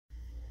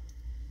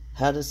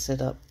How to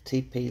set up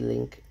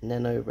TP-Link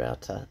Nano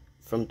Router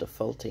from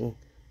defaulting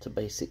to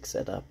basic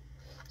setup.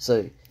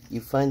 So you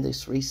find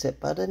this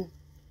reset button,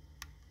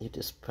 you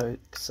just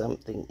poke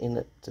something in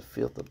it to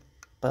feel the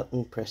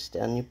button, press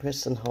down, you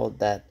press and hold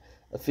that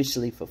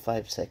officially for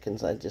 5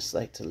 seconds. I just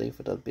like to leave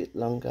it a bit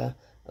longer.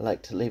 I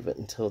like to leave it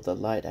until the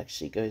light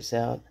actually goes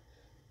out,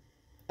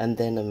 and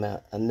then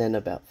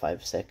about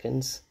 5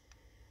 seconds.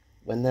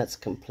 When that's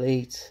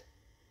complete,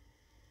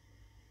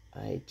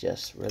 I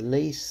just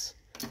release.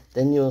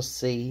 Then you'll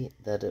see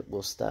that it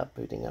will start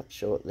booting up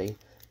shortly.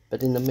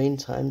 But in the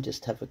meantime,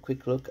 just have a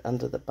quick look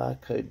under the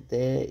barcode.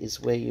 There is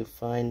where you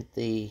find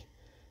the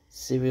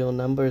serial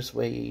numbers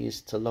where you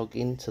used to log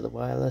in to the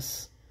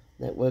wireless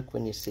network.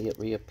 When you see it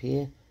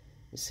reappear,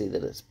 you see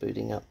that it's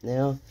booting up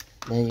now.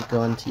 Now you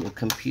go into your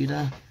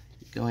computer,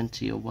 you go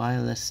into your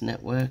wireless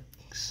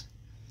networks,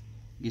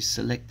 you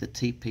select the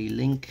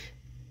TP-Link,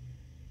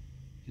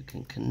 you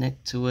can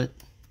connect to it.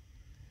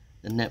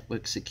 The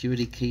network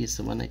security key is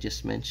the one I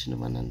just mentioned, the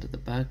one under the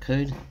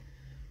barcode.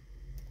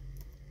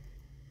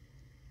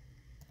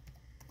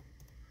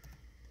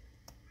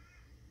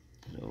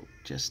 It'll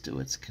just do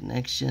its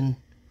connection.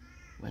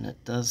 When it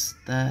does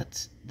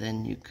that,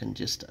 then you can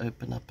just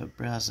open up a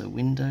browser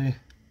window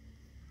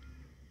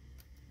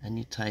and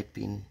you type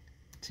in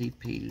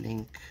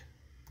TP-Link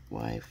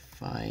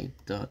Wi-Fi.net.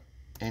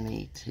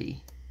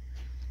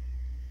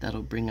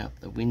 That'll bring up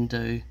the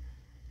window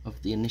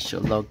of the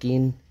initial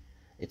login.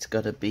 It's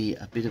got to be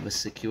a bit of a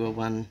secure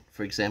one.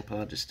 For example,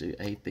 I'll just do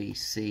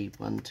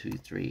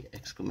ABC123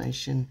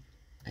 exclamation,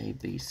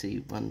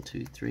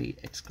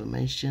 ABC123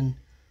 exclamation,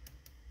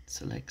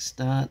 select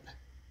start,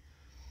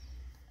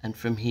 and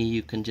from here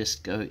you can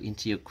just go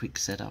into your quick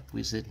setup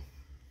wizard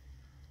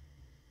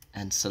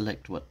and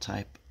select what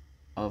type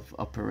of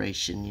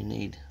operation you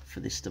need for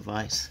this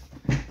device.